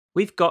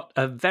We've got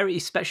a very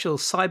special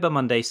Cyber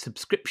Monday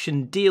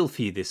subscription deal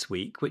for you this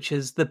week, which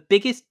is the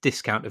biggest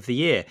discount of the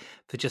year.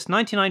 For just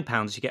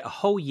 £99, you get a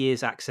whole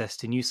year's access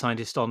to New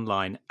Scientist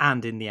online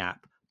and in the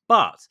app.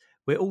 But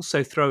we're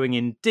also throwing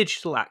in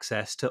digital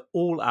access to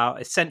all our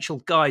Essential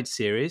Guide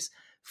series,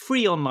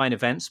 free online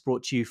events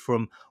brought to you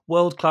from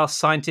world-class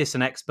scientists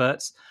and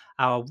experts,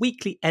 our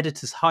weekly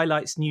Editor's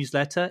Highlights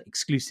newsletter,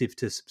 exclusive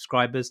to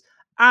subscribers,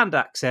 and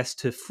access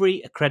to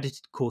free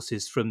accredited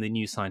courses from the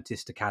New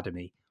Scientist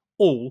Academy,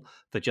 all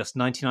for just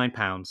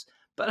 £99.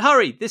 But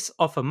hurry, this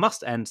offer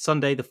must end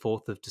Sunday, the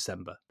 4th of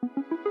December.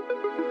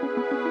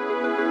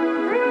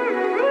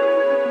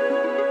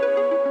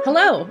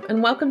 Hello,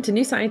 and welcome to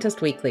New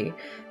Scientist Weekly.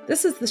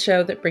 This is the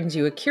show that brings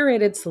you a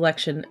curated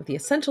selection of the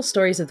essential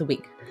stories of the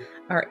week.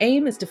 Our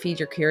aim is to feed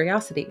your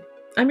curiosity.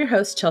 I'm your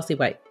host, Chelsea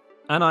White.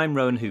 And I'm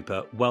Rowan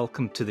Hooper.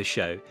 Welcome to the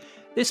show.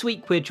 This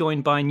week we're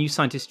joined by New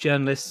Scientist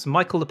journalists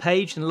Michael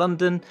LePage in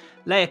London,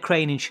 Leah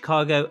Crane in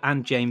Chicago,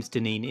 and James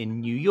Deneen in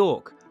New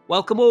York.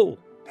 Welcome all.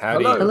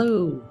 Howdy.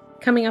 Hello.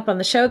 Coming up on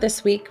the show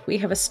this week, we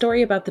have a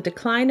story about the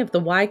decline of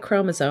the Y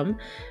chromosome,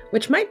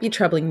 which might be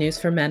troubling news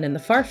for men in the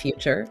far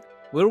future.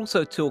 We're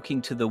also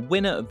talking to the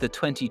winner of the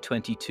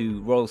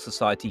 2022 Royal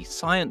Society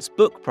Science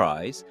Book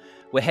Prize.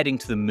 We're heading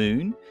to the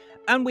moon.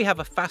 And we have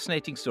a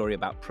fascinating story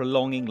about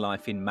prolonging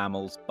life in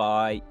mammals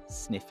by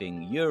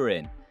sniffing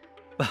urine.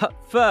 But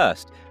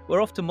first,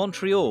 we're off to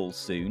Montreal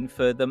soon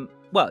for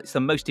it's the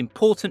most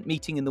important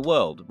meeting in the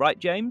world, right,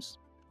 James?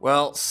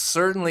 Well,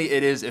 certainly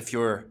it is if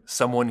you're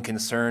someone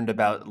concerned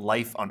about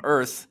life on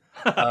Earth.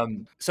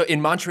 So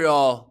in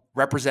Montreal,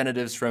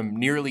 representatives from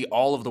nearly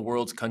all of the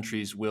world's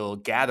countries will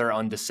gather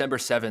on December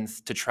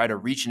 7th to try to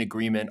reach an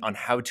agreement on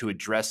how to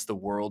address the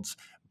world's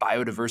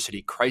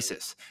biodiversity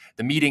crisis.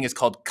 The meeting is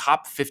called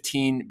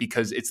COP15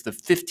 because it's the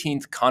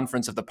 15th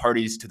conference of the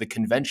parties to the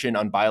Convention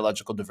on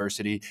Biological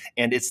Diversity,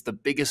 and it's the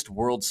biggest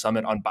world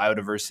summit on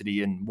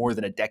biodiversity in more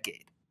than a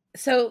decade.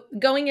 So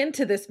going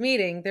into this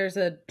meeting, there's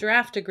a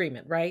draft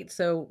agreement, right?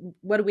 So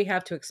what do we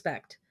have to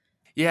expect?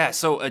 Yeah,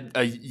 so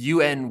a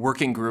UN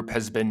working group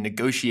has been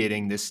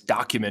negotiating this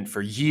document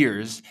for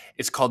years.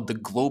 It's called the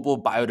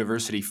Global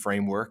Biodiversity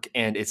Framework,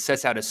 and it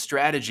sets out a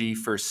strategy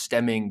for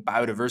stemming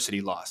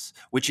biodiversity loss,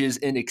 which is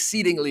an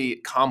exceedingly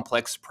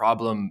complex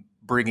problem,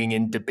 bringing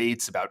in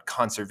debates about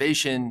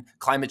conservation,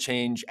 climate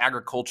change,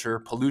 agriculture,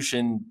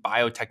 pollution,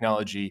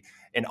 biotechnology,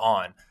 and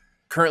on.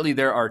 Currently,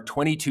 there are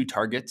 22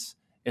 targets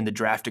in the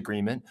draft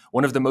agreement.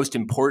 One of the most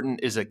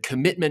important is a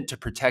commitment to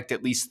protect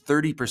at least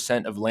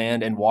 30% of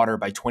land and water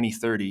by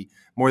 2030.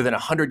 More than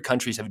 100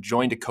 countries have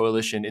joined a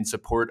coalition in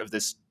support of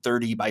this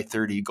 30 by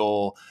 30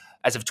 goal.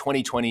 As of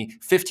 2020,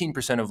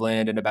 15% of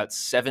land and about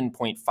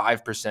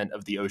 7.5%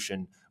 of the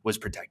ocean was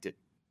protected.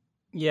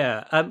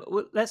 Yeah,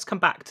 let's come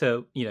back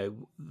to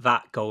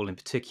that goal in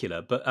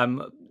particular, but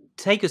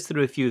take us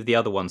through a few of the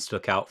other ones to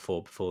look out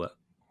for before that.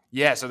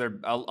 Yeah, so there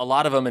are a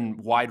lot of them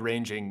and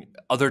wide-ranging.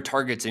 Other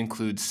targets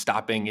include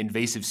stopping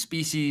invasive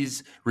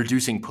species,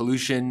 reducing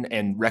pollution,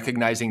 and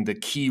recognizing the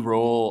key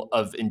role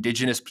of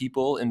indigenous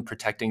people in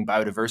protecting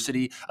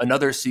biodiversity.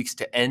 Another seeks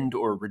to end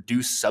or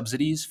reduce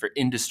subsidies for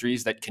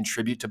industries that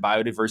contribute to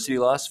biodiversity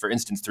loss, for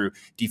instance, through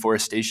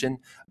deforestation,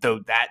 though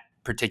that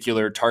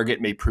particular target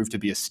may prove to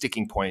be a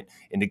sticking point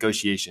in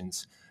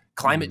negotiations.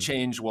 Climate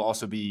change will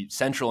also be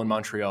central in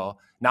Montreal.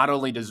 Not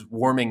only does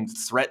warming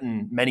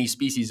threaten many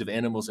species of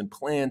animals and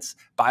plants,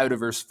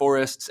 biodiverse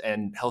forests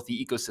and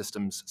healthy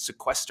ecosystems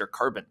sequester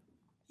carbon.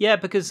 Yeah,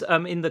 because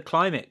in the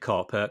climate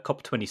COP,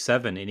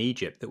 COP27 in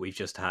Egypt that we've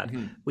just had,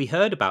 we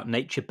heard about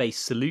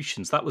nature-based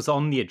solutions. That was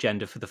on the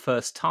agenda for the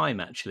first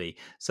time, actually.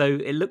 So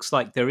it looks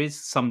like there is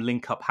some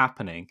link-up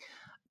happening.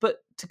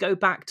 But to go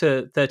back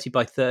to 30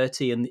 by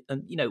 30 and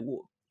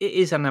it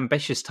is an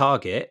ambitious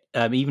target,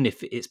 even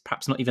if it's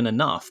perhaps not even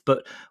enough.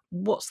 But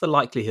what's the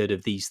likelihood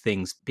of these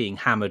things being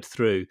hammered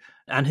through?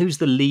 And who's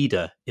the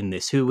leader in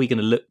this? Who are we going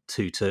to look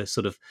to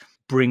sort of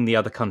bring the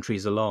other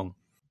countries along?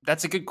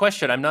 That's a good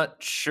question. I'm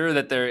not sure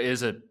that there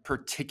is a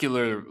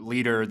particular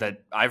leader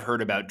that I've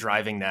heard about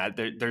driving that.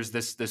 There's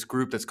this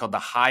group that's called the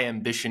High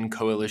Ambition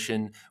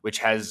Coalition, which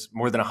has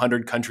more than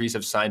 100 countries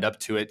have signed up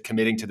to it,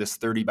 committing to this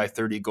 30 by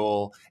 30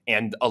 goal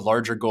and a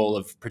larger goal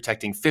of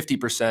protecting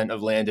 50%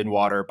 of land and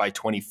water by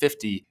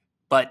 2050.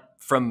 But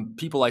from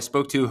people I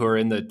spoke to who are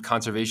in the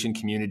conservation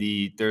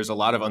community, there's a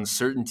lot of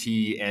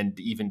uncertainty and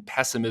even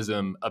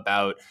pessimism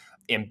about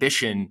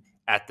ambition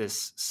at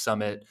this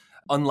summit.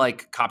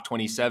 Unlike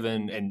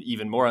COP27 and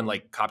even more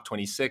unlike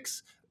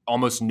COP26,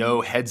 almost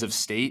no heads of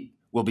state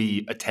will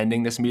be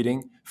attending this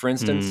meeting, for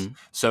instance.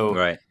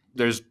 So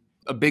There's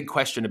a big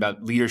question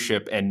about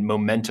leadership and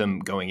momentum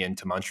going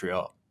into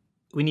Montreal.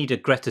 We need a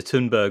Greta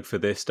Thunberg for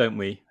this, don't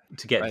we?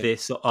 To get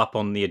this up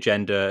on the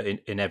agenda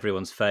in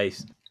everyone's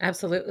face.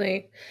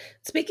 Absolutely.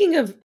 Speaking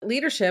of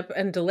leadership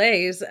and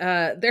delays,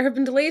 there have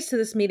been delays to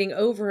this meeting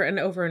over and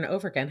over and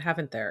over again,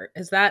 haven't there?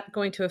 Is that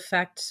going to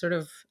affect sort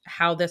of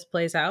how this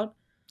plays out?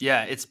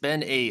 Yeah, it's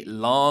been a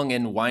long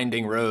and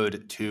winding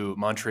road to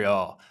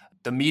Montreal.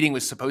 The meeting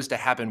was supposed to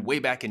happen way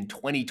back in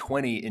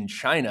 2020 in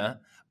China,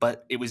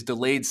 but it was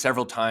delayed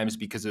several times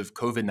because of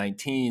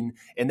COVID-19.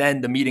 And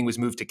then the meeting was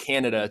moved to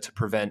Canada to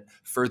prevent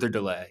further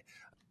delay.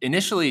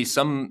 Initially,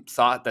 some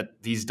thought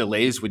that these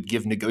delays would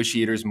give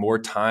negotiators more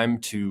time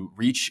to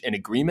reach an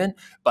agreement,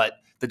 but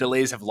the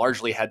delays have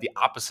largely had the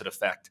opposite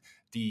effect.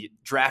 The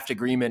draft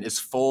agreement is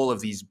full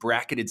of these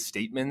bracketed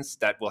statements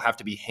that will have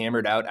to be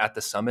hammered out at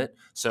the summit.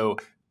 So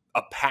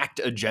a packed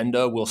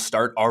agenda will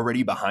start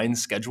already behind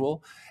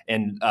schedule.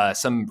 And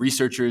some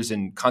researchers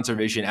and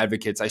conservation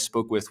advocates I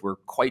spoke with were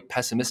quite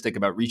pessimistic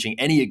about reaching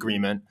any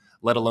agreement,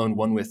 let alone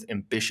one with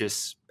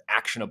ambitious,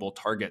 actionable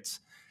targets.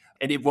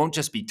 And it won't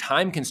just be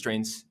time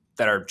constraints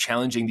that are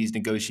challenging these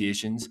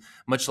negotiations.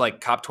 Much like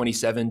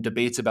COP27,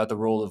 debates about the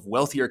role of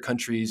wealthier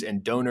countries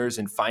and donors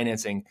in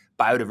financing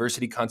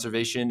biodiversity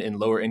conservation in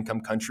lower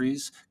income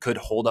countries could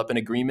hold up an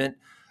agreement.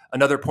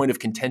 Another point of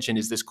contention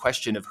is this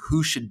question of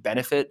who should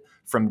benefit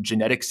from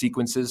genetic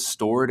sequences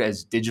stored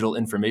as digital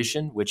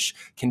information, which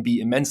can be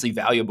immensely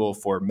valuable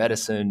for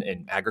medicine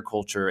and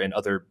agriculture and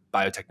other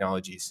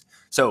biotechnologies.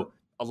 So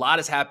a lot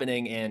is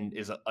happening and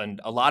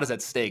a lot is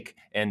at stake,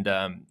 and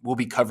we'll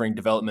be covering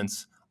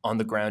developments on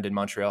the ground in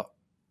Montreal.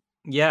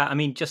 Yeah, I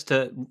mean, just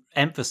to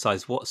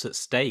emphasize what's at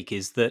stake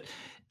is that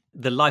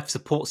the life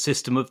support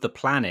system of the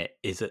planet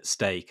is at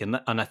stake. And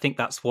I think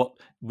that's what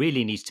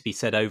really needs to be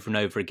said over and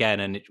over again,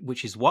 and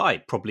which is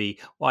why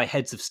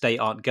heads of state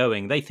aren't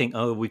going. They think,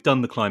 oh, we've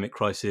done the climate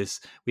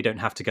crisis, we don't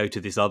have to go to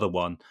this other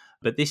one.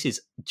 But this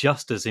is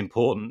just as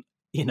important,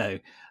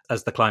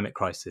 as the climate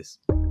crisis.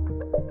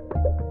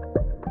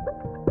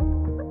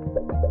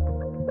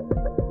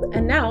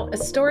 And now, a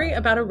story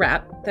about a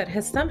rat that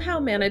has somehow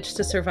managed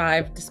to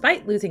survive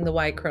despite losing the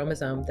Y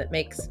chromosome that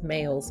makes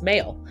males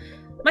male.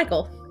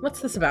 Michael, what's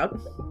this about?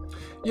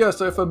 Yeah,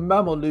 so if a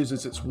mammal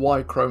loses its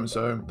Y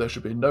chromosome, there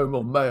should be no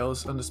more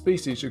males and the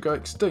species should go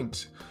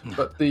extinct.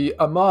 But the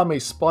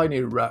Amami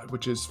spiny rat,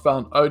 which is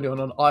found only on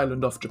an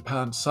island off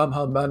Japan,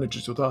 somehow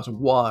manages without a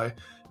Y.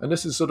 And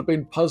this has sort of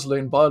been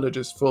puzzling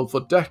biologists for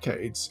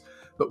decades.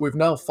 But we've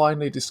now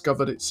finally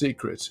discovered its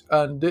secret.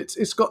 And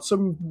it's got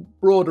some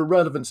broader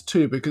relevance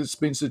too, because it's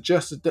been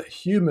suggested that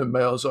human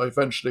males are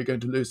eventually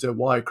going to lose their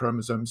Y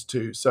chromosomes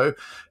too. So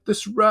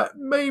this rat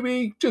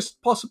maybe,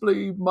 just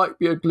possibly, might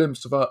be a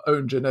glimpse of our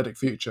own genetic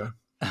future.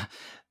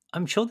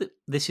 I'm sure that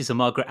this is a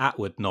Margaret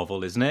Atwood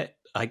novel, isn't it?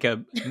 Like,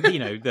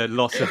 the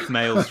loss of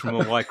males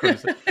from a Y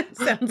chromosome.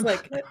 Sounds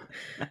like it.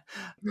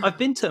 I've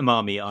been to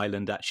Amami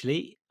Island,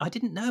 actually. I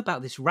didn't know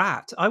about this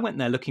rat. I went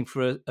there looking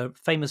for a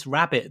famous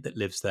rabbit that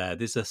lives there.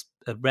 There's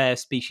a rare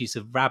species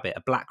of rabbit,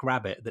 a black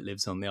rabbit that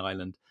lives on the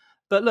island.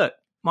 But look,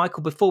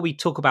 Michael, before we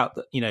talk about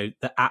the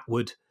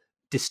Atwood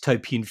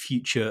dystopian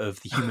future of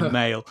the human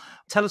male,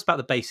 tell us about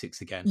the basics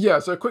again. Yeah,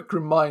 so a quick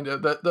reminder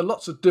that there are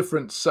lots of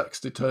different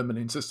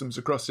sex-determining systems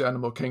across the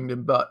animal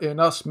kingdom, but in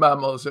us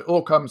mammals, it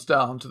all comes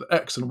down to the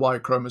X and Y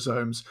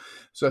chromosomes.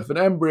 So if an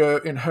embryo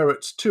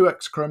inherits two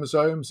X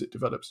chromosomes, it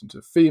develops into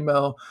a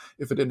female.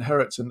 If it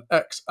inherits an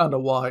X and a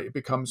Y, it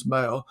becomes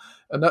male.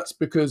 And that's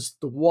because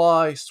the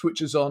Y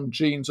switches on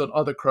genes on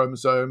other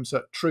chromosomes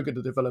that trigger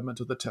the development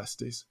of the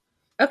testes.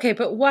 Okay,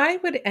 but why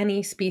would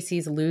any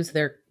species lose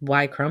their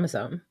Y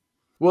chromosome?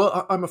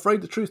 Well, I'm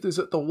afraid the truth is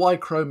that the Y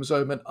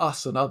chromosome in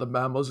us and other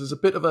mammals is a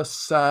bit of a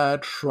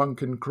sad,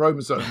 shrunken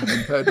chromosome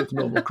compared with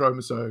normal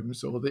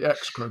chromosomes or the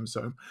X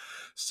chromosome.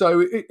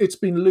 So it's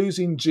been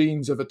losing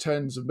genes over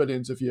tens of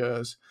millions of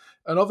years.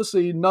 And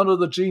obviously, none of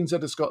the genes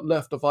that it's got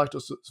left are vital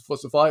for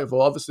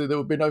survival. Obviously, there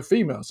would be no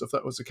females if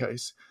that was the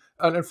case.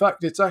 And in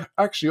fact, it's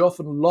actually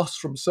often lost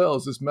from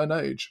cells as men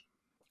age.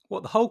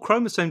 What, the whole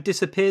chromosome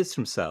disappears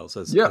from cells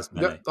as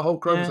the whole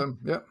chromosome,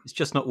 yeah. It's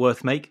just not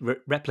worth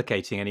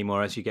replicating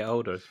anymore as you get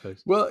older, I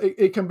suppose. Well,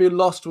 it can be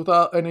lost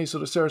without any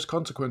sort of serious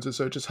consequences,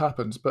 so it just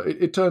happens. But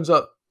it turns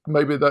out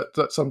maybe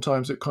that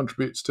sometimes it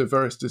contributes to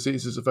various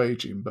diseases of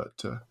aging,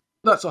 but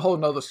that's a whole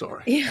nother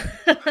story. Yeah.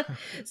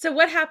 So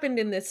what happened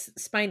in this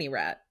spiny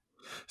rat?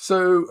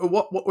 So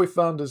what we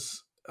found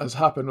has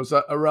happened was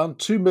that around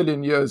 2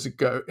 million years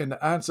ago, in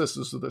the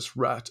ancestors of this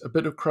rat, a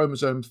bit of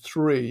chromosome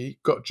 3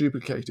 got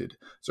duplicated.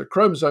 So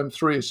chromosome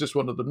 3 is just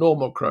one of the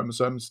normal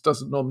chromosomes,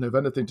 doesn't normally have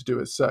anything to do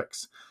with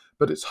sex,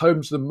 but it's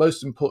home to the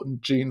most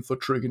important gene for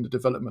triggering the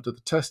development of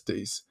the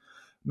testes.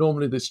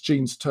 Normally this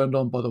gene's turned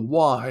on by the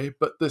Y,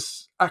 but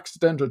this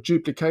accidental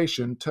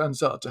duplication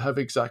turns out to have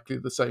exactly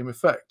the same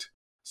effect.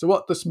 So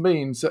what this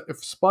means is that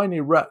if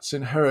spiny rats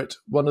inherit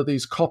one of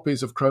these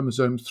copies of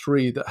chromosome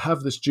 3 that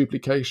have this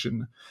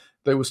duplication,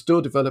 they will still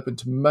develop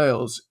into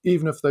males,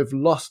 even if they've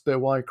lost their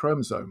Y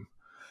chromosome.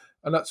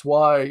 And that's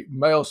why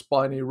male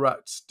spiny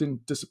rats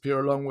didn't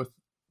disappear along with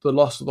the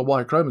loss of the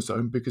Y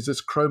chromosome, because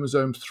this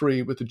chromosome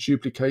 3 with the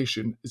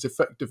duplication is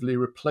effectively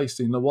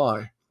replacing the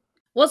Y.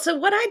 Well, so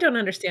what I don't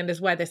understand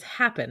is why this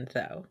happened,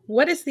 though.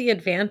 What is the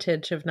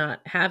advantage of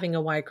not having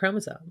a Y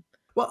chromosome?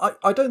 Well,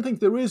 I don't think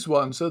there is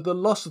one. So the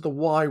loss of the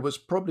Y was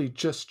probably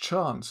just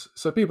chance.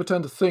 So people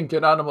tend to think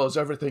in animals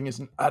everything is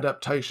an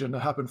adaptation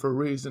that happened for a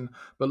reason,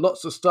 but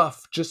lots of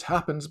stuff just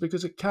happens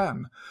because it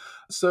can.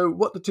 So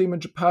what the team in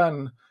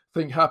Japan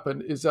think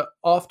happened is that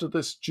after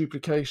this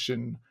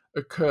duplication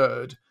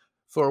occurred,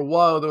 for a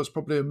while, there was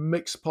probably a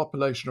mixed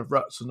population of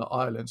rats on the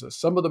island. So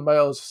some of the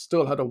males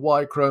still had a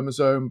Y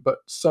chromosome, but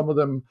some of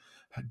them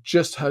had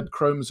just had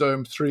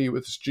chromosome 3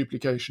 with its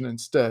duplication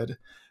instead.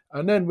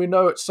 And then we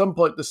know at some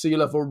point the sea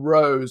level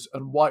rose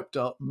and wiped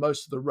out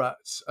most of the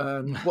rats.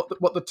 And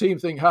what the team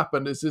think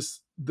happened is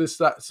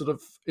that sort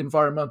of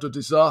environmental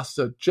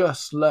disaster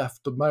just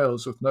left the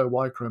males with no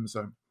Y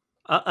chromosome.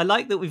 I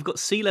like that we've got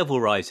sea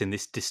level rise in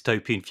this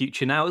dystopian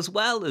future now, as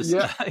well as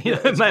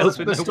males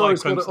with no Y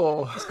chromosome. Got it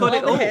all. It's got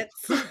it the all.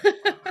 hits.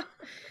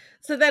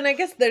 So then I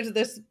guess there's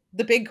this.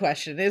 The big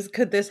question is,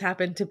 could this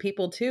happen to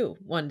people too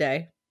one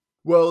day?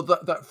 Well,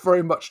 that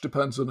very much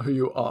depends on who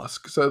you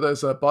ask. So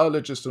there's a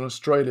biologist in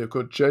Australia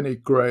called Jenny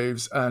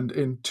Graves, and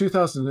in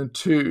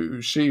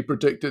 2002, she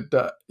predicted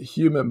that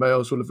human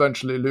males will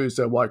eventually lose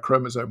their Y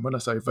chromosome. When I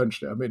say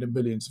eventually, I mean in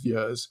millions of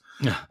years.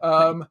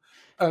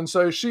 And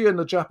so she and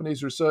the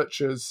Japanese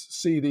researchers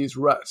see these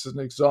rats as an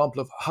example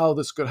of how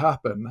this could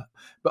happen.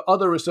 But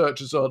other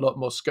researchers are a lot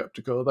more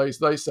skeptical. They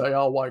say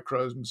our Y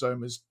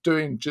chromosome is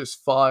doing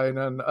just fine.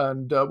 And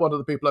one of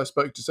the people I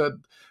spoke to said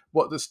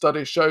what the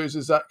study shows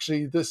is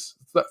actually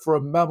that for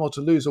a mammal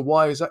to lose a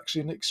Y is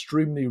actually an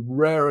extremely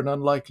rare and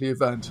unlikely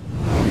event.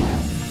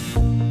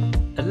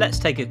 Let's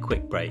take a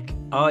quick break.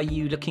 Are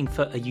you looking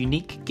for a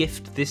unique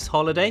gift this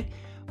holiday?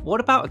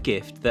 What about a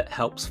gift that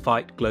helps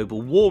fight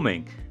global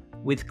warming?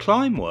 With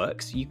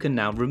Climeworks, you can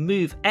now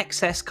remove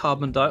excess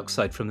carbon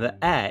dioxide from the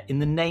air in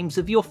the names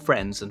of your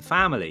friends and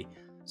family.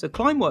 So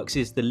Climeworks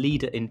is the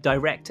leader in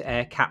direct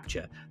air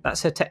capture.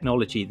 That's a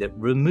technology that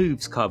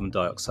removes carbon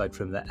dioxide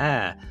from the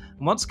air.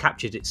 And once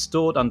captured, it's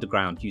stored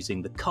underground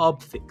using the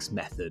COP15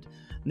 method.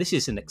 And this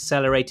is an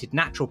accelerated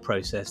natural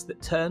process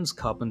that turns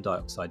carbon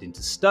dioxide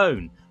into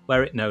stone,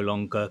 where it no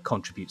longer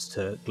contributes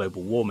to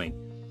global warming.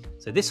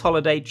 So this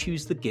holiday,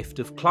 choose the gift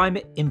of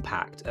climate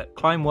impact at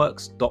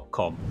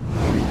climeworks.com.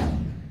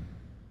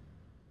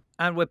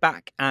 And we're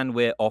back, and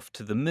we're off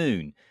to the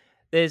moon.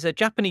 There's a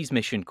Japanese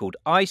mission called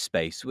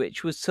iSpace,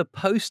 which was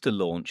supposed to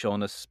launch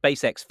on a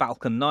SpaceX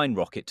Falcon 9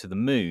 rocket to the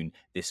moon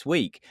this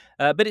week.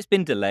 But it's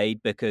been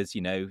delayed because,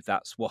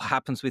 that's what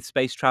happens with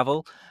space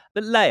travel.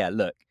 But Leia,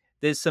 look,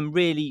 there's some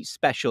really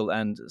special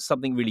and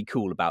something really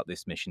cool about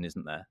this mission,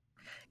 isn't there?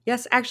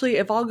 Yes, actually,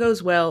 if all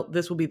goes well,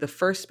 this will be the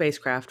first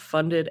spacecraft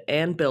funded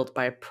and built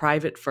by a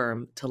private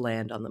firm to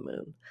land on the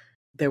moon.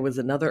 There was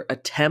another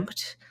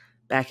attempt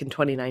back in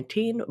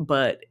 2019,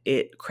 but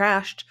it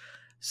crashed.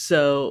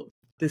 So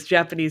this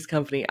Japanese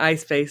company,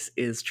 iSpace,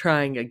 is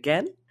trying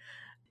again.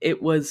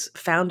 It was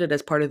founded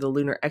as part of the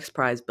Lunar X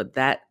Prize, but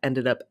that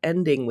ended up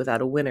ending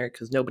without a winner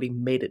because nobody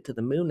made it to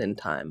the moon in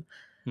time.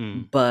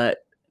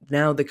 But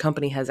now the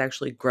company has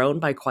actually grown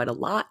by quite a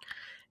lot.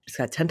 It's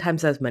got 10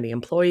 times as many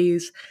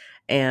employees,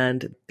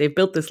 and they've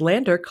built this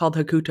lander called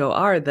Hakuto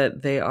R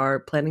that they are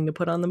planning to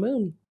put on the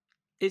moon.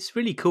 It's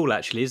really cool,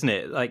 actually, isn't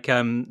it? Like,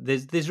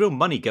 there's real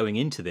money going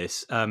into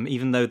this,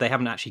 even though they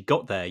haven't actually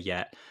got there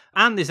yet.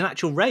 And there's an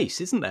actual race,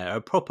 isn't there?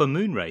 A proper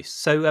moon race.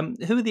 So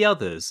who are the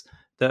others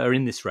that are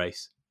in this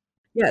race?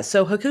 Yeah,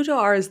 so Hakuto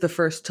R is the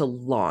first to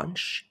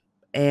launch.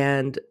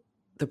 And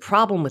the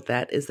problem with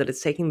that is that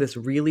it's taking this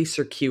really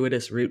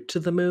circuitous route to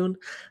the moon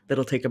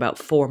that'll take about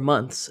 4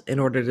 months in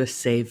order to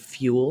save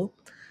fuel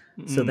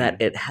so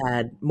that it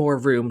had more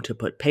room to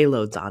put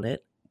payloads on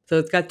it. So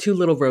it's got 2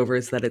 little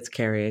rovers that it's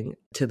carrying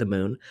to the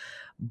moon.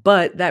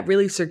 But that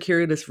really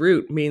circuitous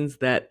route means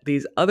that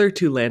these other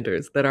 2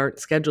 landers that aren't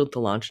scheduled to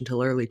launch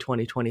until early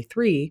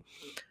 2023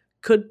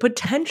 could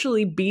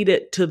potentially beat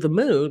it to the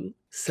moon.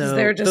 So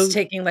they're just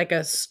taking like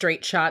a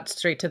straight shot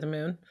straight to the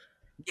moon.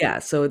 Yeah,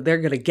 so they're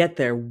going to get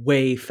there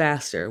way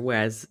faster,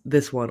 whereas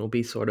this one will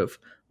be sort of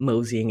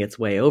moseying its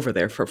way over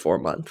there for 4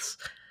 months.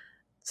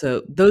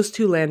 So those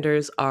 2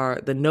 landers are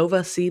the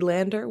Nova C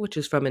lander, which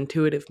is from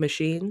Intuitive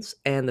Machines,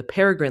 and the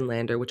Peregrine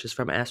lander, which is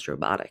from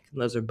Astrobotic.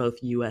 And those are both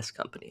US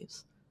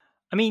companies.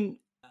 I mean,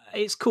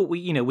 it's cool.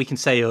 We can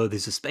say,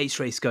 there's a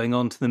space race going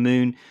on to the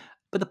moon.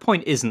 But the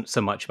point isn't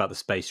so much about the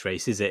space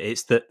race, is it?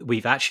 It's that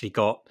we've actually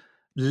got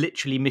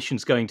literally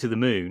missions going to the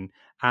moon,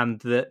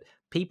 and that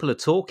people are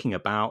talking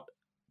about,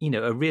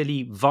 a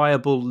really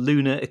viable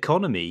lunar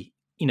economy,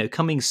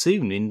 coming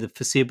soon in the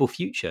foreseeable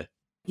future.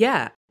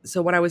 Yeah.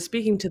 So when I was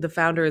speaking to the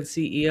founder and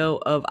CEO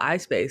of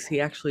iSpace,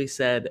 he actually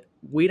said,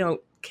 we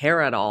don't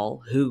care at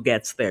all who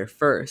gets there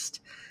first.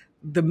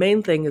 The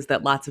main thing is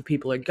that lots of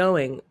people are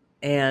going.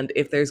 And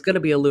if there's going to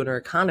be a lunar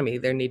economy,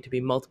 there need to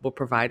be multiple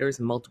providers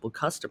and multiple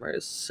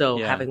customers. So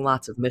having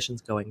lots of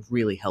missions going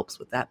really helps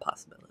with that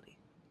possibility.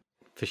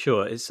 For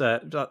sure. It's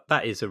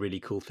that is a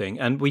really cool thing.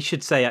 And we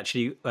should say,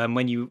 actually,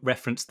 when you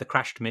referenced the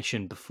crashed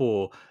mission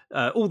before,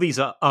 all these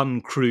are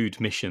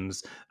uncrewed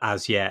missions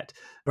as yet.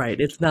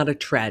 Right. It's not a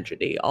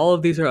tragedy. All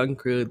of these are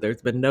uncrewed.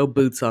 There's been no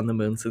boots on the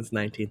moon since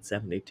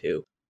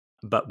 1972.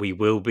 But we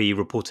will be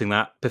reporting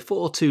that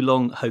before too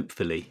long,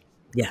 hopefully.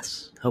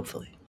 Yes,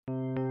 hopefully.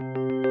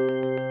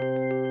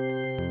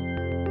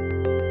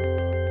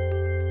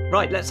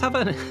 Right, let's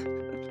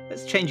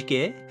change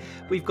gear.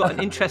 We've got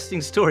an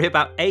interesting story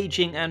about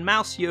aging and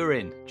mouse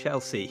urine.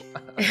 Chelsea.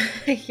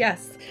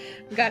 Yes.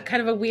 Got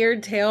kind of a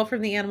weird tale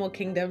from the animal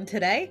kingdom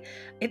today.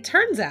 It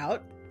turns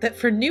out that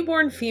for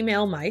newborn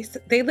female mice,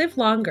 they live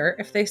longer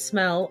if they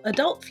smell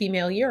adult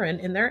female urine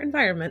in their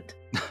environment.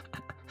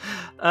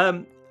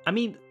 I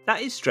mean,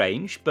 that is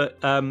strange, but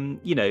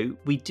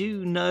we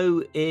do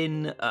know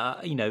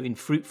in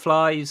fruit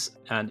flies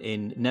and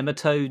in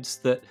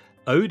nematodes that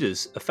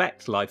odors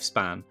affect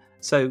lifespan.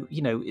 So,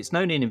 it's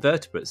known in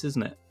invertebrates,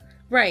 isn't it?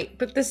 Right,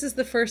 but this is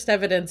the first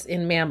evidence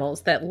in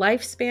mammals that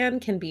lifespan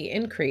can be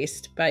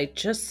increased by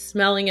just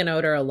smelling an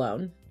odor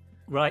alone.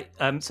 Right.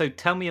 So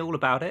tell me all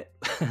about it.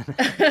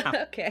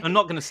 Okay. I'm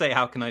not going to say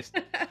how can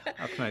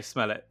I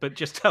smell it, but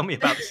just tell me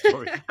about the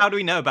story. How do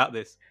we know about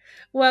this?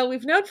 Well,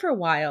 we've known for a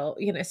while,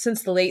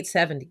 since the late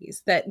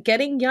 70s, that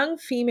getting young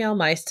female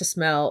mice to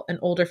smell an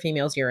older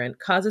female's urine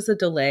causes a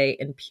delay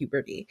in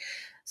puberty.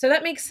 So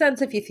that makes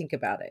sense if you think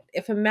about it.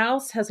 If a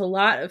mouse has a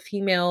lot of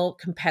female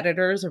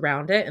competitors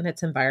around it in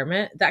its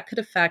environment, that could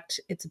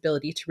affect its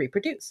ability to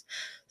reproduce.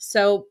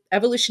 So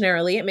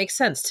evolutionarily, it makes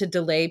sense to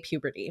delay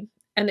puberty.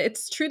 And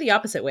it's true the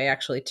opposite way,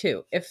 actually,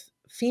 too. If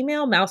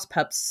female mouse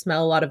pups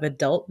smell a lot of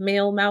adult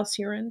male mouse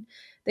urine,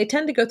 they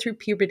tend to go through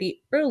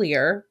puberty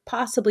earlier,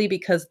 possibly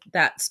because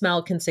that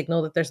smell can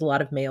signal that there's a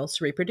lot of males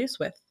to reproduce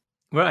with.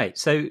 Right.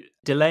 So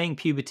delaying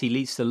puberty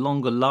leads to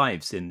longer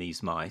lives in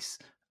these mice,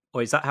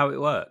 or is that how it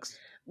works?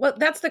 Well,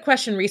 that's the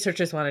question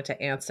researchers wanted to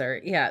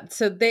answer. Yeah.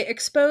 So they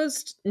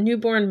exposed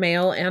newborn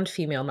male and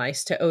female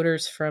mice to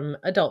odors from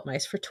adult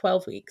mice for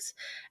 12 weeks.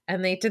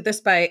 And they did this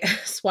by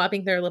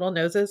swabbing their little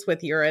noses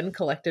with urine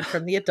collected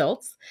from the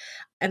adults.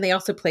 And they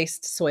also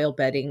placed soil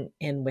bedding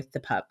in with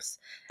the pups.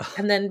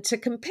 And then to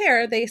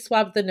compare, they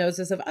swabbed the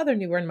noses of other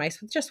newborn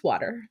mice with just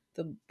water,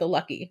 the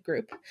lucky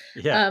group.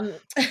 Yeah.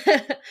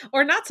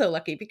 Or not so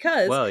lucky,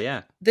 because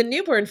the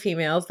newborn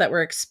females that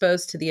were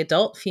exposed to the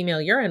adult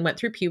female urine went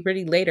through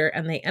puberty later,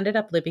 and they ended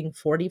up living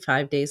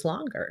 45 days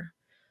longer.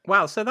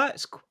 Wow. So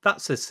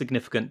that's a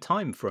significant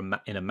time for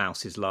in a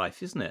mouse's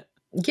life, isn't it?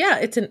 Yeah,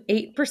 it's an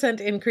 8%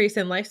 increase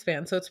in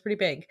lifespan, so it's pretty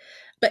big.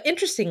 But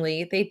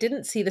interestingly, they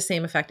didn't see the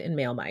same effect in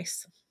male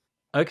mice.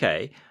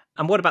 Okay.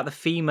 And what about the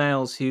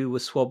females who were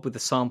swabbed with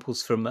the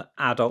samples from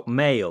adult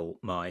male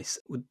mice?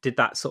 Did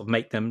that sort of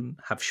make them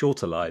have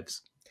shorter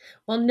lives?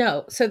 Well,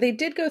 no. So they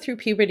did go through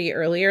puberty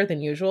earlier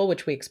than usual,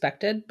 which we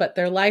expected, but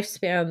their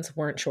lifespans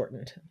weren't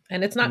shortened.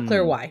 And it's not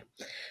clear why.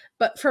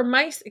 But for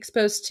mice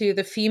exposed to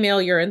the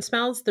female urine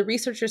smells, the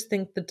researchers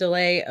think the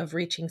delay of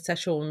reaching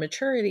sexual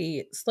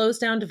maturity slows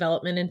down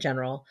development in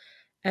general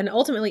and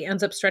ultimately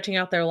ends up stretching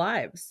out their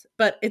lives.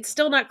 But it's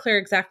still not clear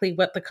exactly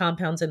what the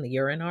compounds in the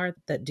urine are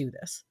that do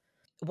this.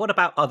 What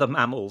about other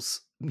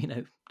mammals?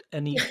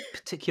 Any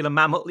particular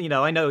mammal?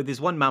 I know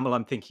there's one mammal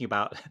I'm thinking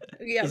about.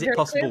 Yeah, is it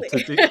possible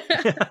clearly. to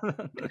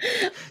do?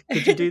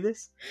 Could you do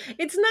this?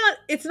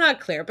 It's not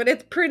clear, but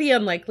it's pretty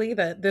unlikely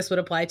that this would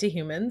apply to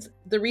humans.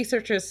 The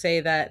researchers say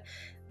that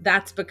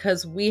that's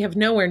because we have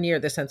nowhere near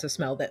the sense of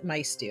smell that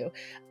mice do.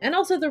 And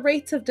also the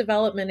rates of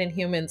development in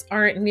humans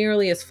aren't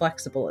nearly as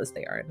flexible as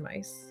they are in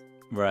mice.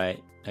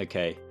 Right.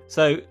 Okay.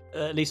 So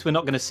at least we're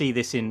not going to see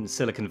this in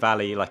Silicon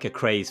Valley, like a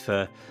craze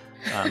for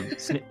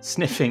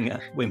sniffing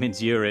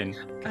women's urine.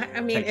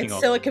 I mean, it's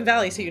Silicon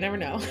Valley, so you never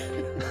know.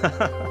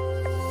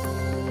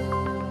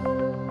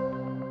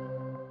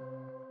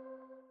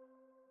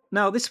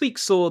 Now, this week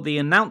saw the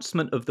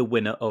announcement of the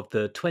winner of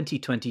the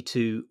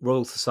 2022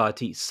 Royal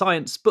Society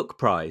Science Book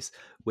Prize,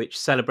 which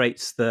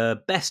celebrates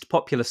the best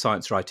popular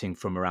science writing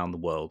from around the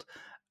world.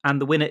 And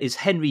the winner is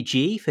Henry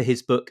G. for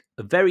his book,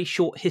 A Very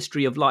Short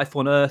History of Life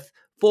on Earth,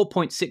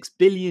 4.6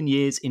 billion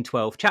years in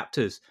 12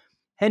 chapters.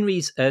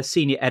 Henry's a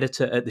senior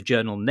editor at the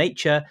journal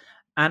Nature,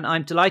 and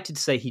I'm delighted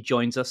to say he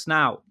joins us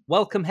now.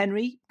 Welcome,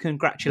 Henry.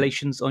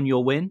 Congratulations on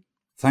your win.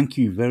 Thank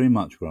you very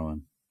much,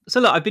 Rowan. So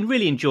look, I've been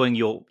really enjoying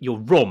your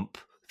romp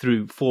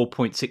through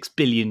 4.6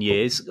 billion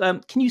years.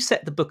 Can you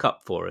set the book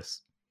up for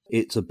us?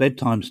 It's a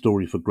bedtime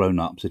story for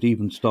grown-ups. It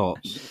even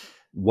starts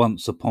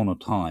once upon a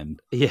time.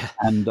 Yeah.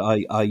 And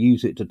I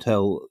use it to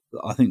tell,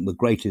 I think, the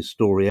greatest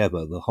story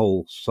ever, the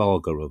whole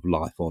saga of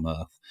life on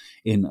Earth,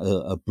 in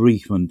a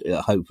brief and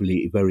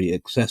hopefully very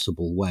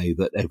accessible way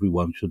that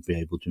everyone should be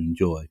able to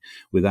enjoy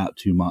without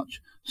too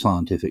much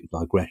scientific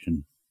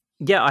digression.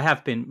 Yeah, I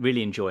have been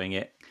really enjoying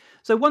it.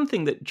 So one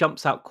thing that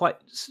jumps out quite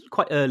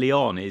early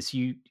on is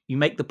you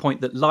make the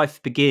point that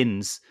life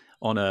begins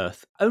on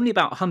Earth only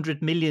about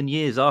 100 million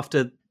years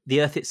after the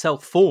Earth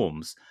itself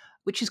forms,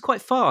 which is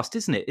quite fast,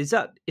 isn't it? Is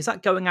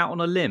that going out on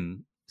a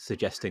limb,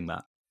 suggesting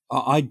that?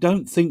 I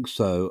don't think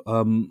so.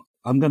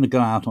 I'm going to go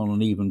out on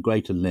an even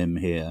greater limb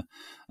here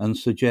and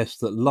suggest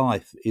that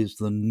life is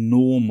the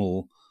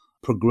normal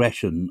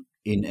progression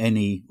in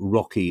any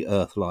rocky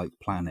Earth-like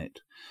planet.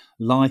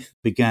 Life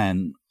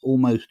began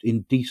almost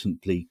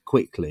indecently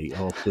quickly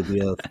after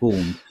the Earth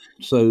formed,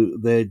 so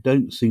there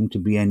don't seem to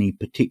be any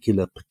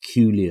particular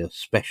peculiar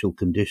special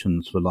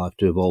conditions for life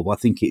to evolve. I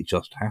think it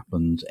just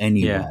happens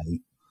anyway. Yeah.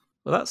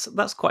 Well,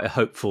 that's quite a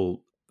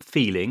hopeful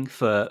feeling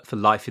for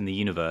life in the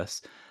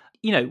universe.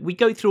 We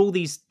go through all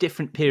these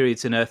different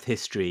periods in Earth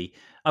history.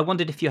 I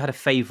wondered if you had a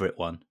favourite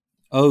one.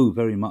 Oh,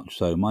 very much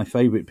so. My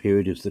favourite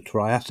period is the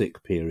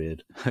Triassic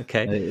period.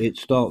 Okay. It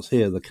starts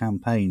here, the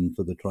campaign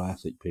for the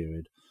Triassic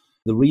period.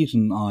 The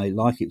reason I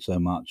like it so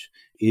much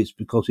is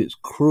because it's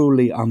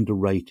cruelly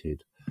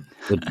underrated.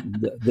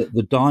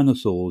 The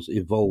dinosaurs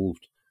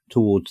evolved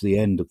towards the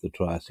end of the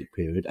Triassic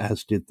period,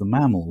 as did the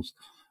mammals.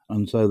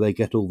 And so they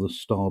get all the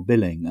star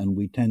billing, and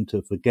we tend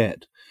to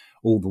forget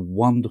all the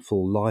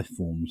wonderful life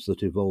forms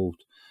that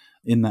evolved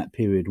in that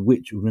period,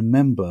 which,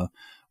 remember,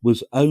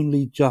 was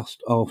only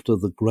just after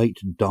the Great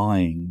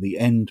Dying, the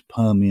end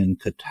Permian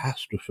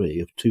catastrophe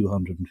of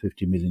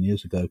 250 million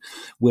years ago,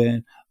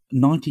 where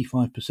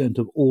 95%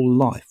 of all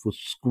life was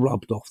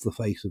scrubbed off the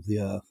face of the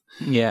earth.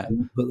 Yeah.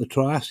 But the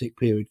Triassic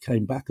period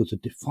came back as a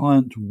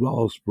defiant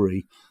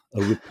raspberry,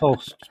 a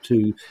riposte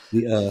to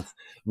the earth,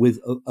 with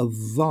a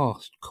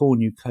vast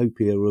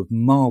cornucopia of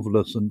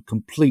marvellous and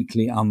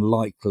completely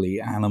unlikely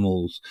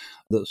animals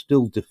that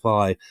still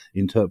defy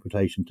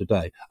interpretation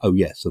today. Oh,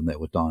 yes, and there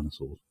were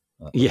dinosaurs.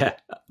 Yeah.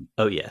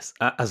 Oh, yes.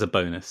 As a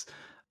bonus.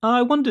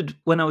 I wondered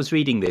when I was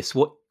reading this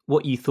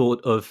what you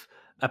thought of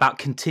about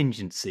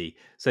contingency.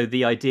 So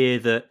the idea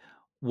that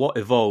what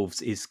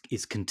evolves is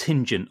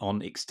contingent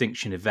on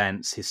extinction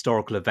events,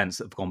 historical events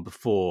that have gone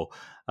before.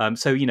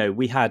 So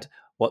we had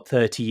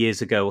 30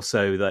 years ago or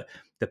so that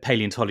the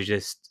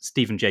paleontologist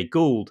Stephen Jay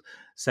Gould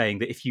saying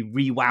that if you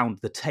rewound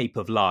the tape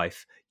of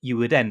life, you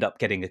would end up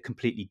getting a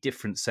completely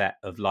different set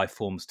of life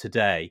forms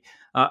today.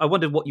 I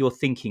wondered what your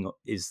thinking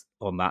is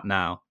on that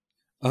now.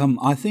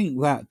 I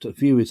think that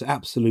view is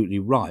absolutely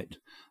right.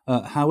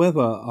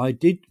 However, I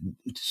did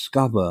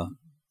discover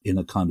in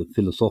a kind of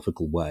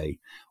philosophical way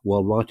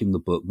while writing the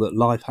book that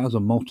life has a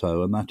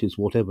motto, and that is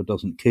whatever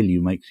doesn't kill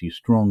you makes you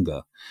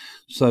stronger.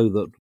 So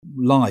that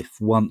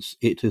life, once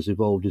it has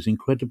evolved, is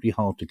incredibly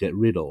hard to get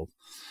rid of.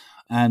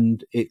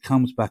 And it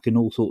comes back in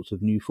all sorts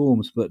of new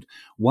forms. But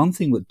one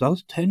thing that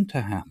does tend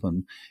to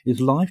happen is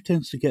life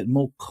tends to get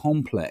more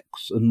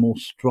complex and more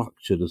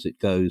structured as it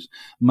goes,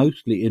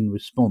 mostly in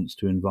response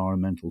to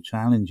environmental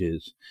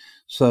challenges.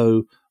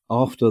 So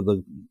after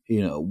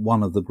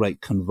one of the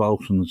great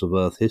convulsions of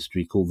Earth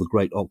history called the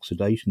Great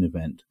Oxidation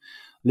Event,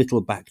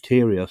 little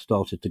bacteria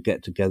started to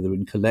get together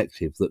in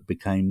collective that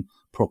became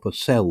proper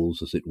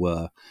cells, as it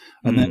were.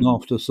 And then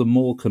after some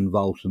more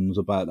convulsions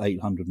about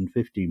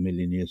 850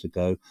 million years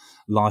ago,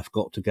 life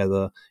got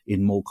together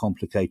in more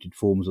complicated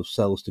forms of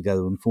cells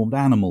together and formed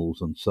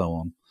animals and so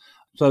on.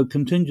 So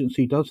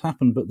contingency does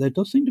happen, but there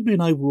does seem to be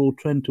an overall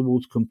trend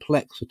towards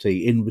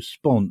complexity in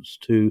response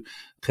to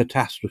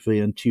catastrophe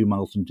and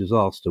tumult and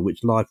disaster,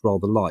 which life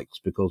rather likes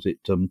because it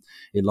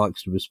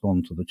likes to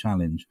respond to the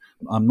challenge.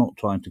 I'm not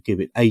trying to give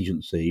it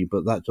agency,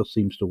 but that just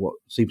seems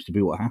to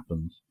be what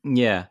happens.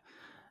 Yeah.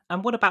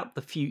 And what about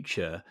the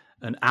future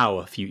and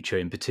our future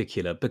in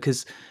particular?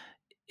 Because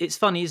it's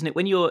funny, isn't it?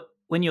 When you're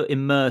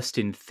immersed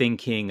in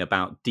thinking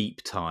about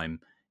deep time,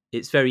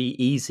 it's very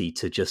easy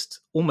to just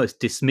almost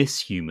dismiss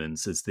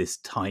humans as this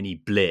tiny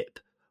blip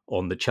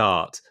on the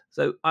chart.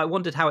 So I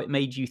wondered how it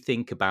made you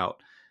think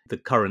about the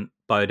current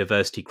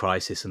biodiversity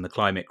crisis and the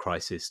climate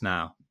crisis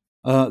now.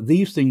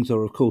 These things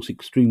are, of course,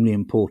 extremely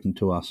important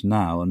to us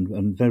now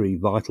and very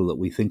vital that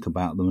we think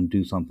about them and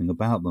do something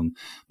about them.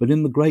 But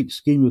in the great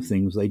scheme of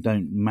things, they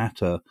don't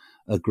matter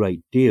a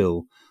great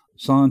deal.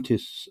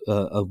 Scientists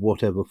of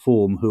whatever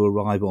form who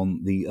arrive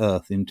on the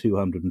Earth in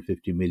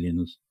 250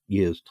 million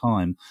years'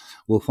 time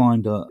will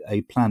find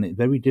a planet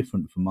very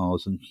different from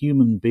ours, and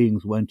human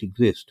beings won't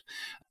exist.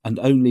 And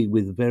only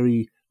with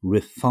very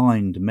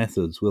refined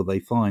methods will they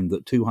find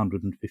that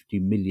 250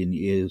 million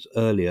years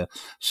earlier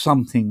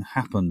something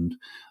happened,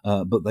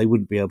 but they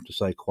wouldn't be able to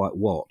say quite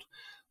what.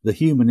 The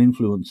human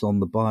influence on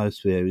the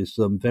biosphere is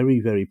very,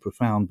 very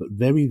profound, but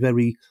very,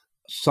 very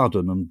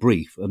sudden and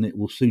brief, and it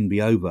will soon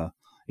be over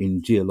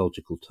in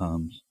geological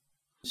terms.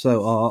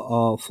 So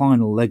our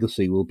final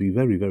legacy will be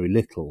very, very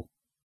little.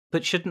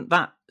 But shouldn't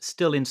that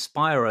still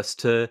inspire us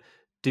to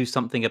do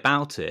something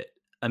about it?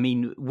 I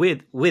mean,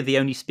 we're the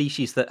only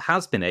species that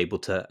has been able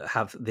to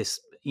have this,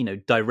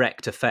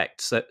 direct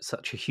effect,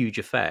 such a huge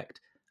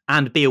effect,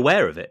 and be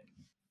aware of it.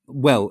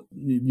 Well,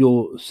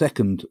 your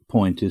second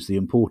point is the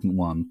important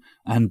one,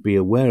 and be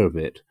aware of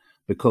it,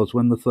 because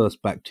when the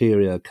first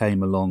bacteria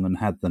came along and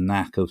had the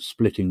knack of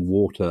splitting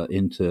water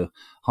into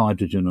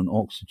hydrogen and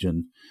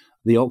oxygen,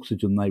 the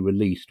oxygen they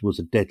released was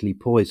a deadly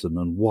poison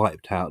and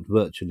wiped out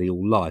virtually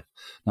all life.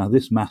 Now,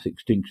 this mass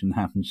extinction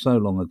happened so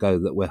long ago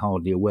that we're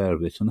hardly aware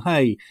of it. And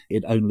hey,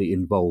 it only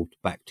involved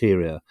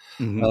bacteria.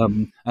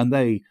 Mm-hmm. And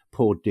they,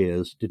 poor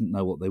dears, didn't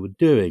know what they were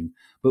doing.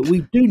 But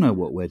we do know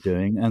what we're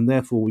doing, and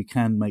therefore we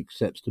can make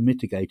steps to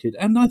mitigate it.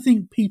 And I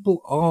think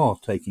people are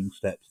taking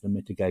steps to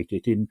mitigate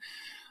it in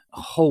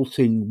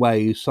halting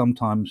ways,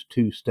 sometimes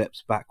 2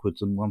 steps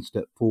backwards and 1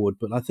 step forward.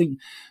 But I think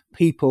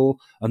people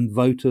and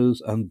voters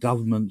and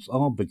governments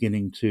are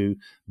beginning to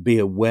be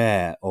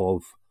aware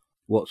of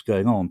what's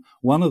going on.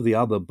 One of the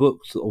other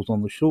books that was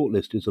on the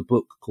shortlist is a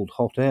book called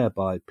Hot Air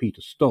by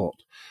Peter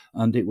Stott,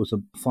 and it was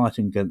a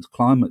fighting against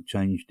climate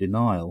change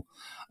denial.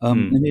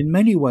 And in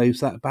many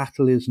ways, that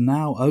battle is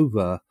now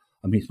over.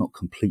 I mean, it's not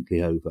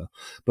completely over.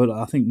 But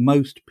I think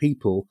most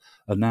people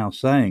are now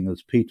saying,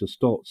 as Peter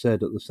Stott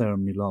said at the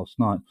ceremony last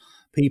night,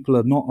 people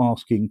are not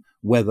asking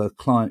whether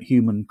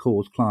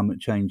human-caused climate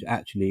change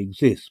actually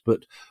exists,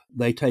 but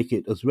they take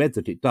it as read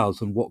that it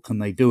does, and what can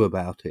they do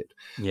about it?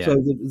 Yeah.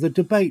 So the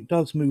debate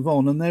does move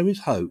on, and there is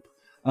hope.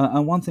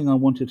 And one thing I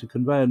wanted to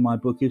convey in my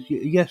book is,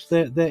 yes,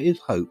 there is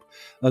hope.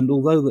 And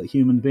although that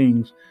human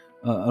beings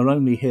are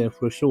only here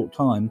for a short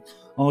time,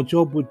 our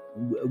job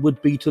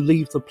would be to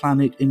leave the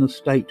planet in a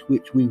state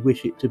which we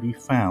wish it to be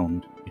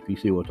found, if you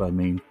see what I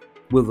mean.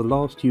 Will the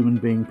last human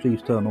being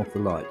please turn off the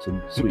lights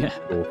and sweep the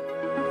floor?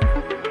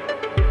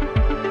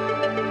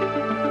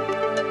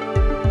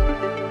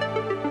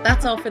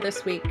 That's all for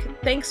this week.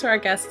 Thanks to our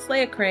guests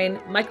Leah Crane,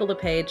 Michael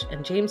LePage,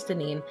 and James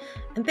Deneen.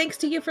 And thanks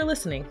to you for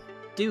listening.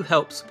 Do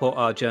help support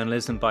our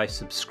journalism by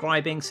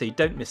subscribing so you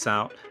don't miss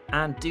out.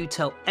 And do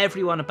tell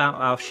everyone about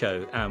our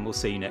show. And we'll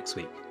see you next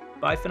week.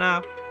 Bye for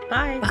now.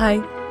 Bye. Bye.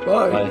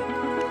 Bye. Bye.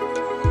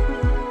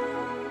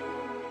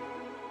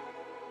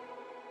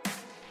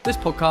 This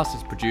podcast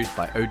is produced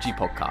by OG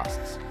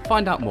Podcasts.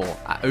 Find out more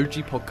at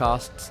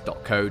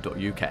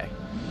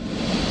ogpodcasts.co.uk.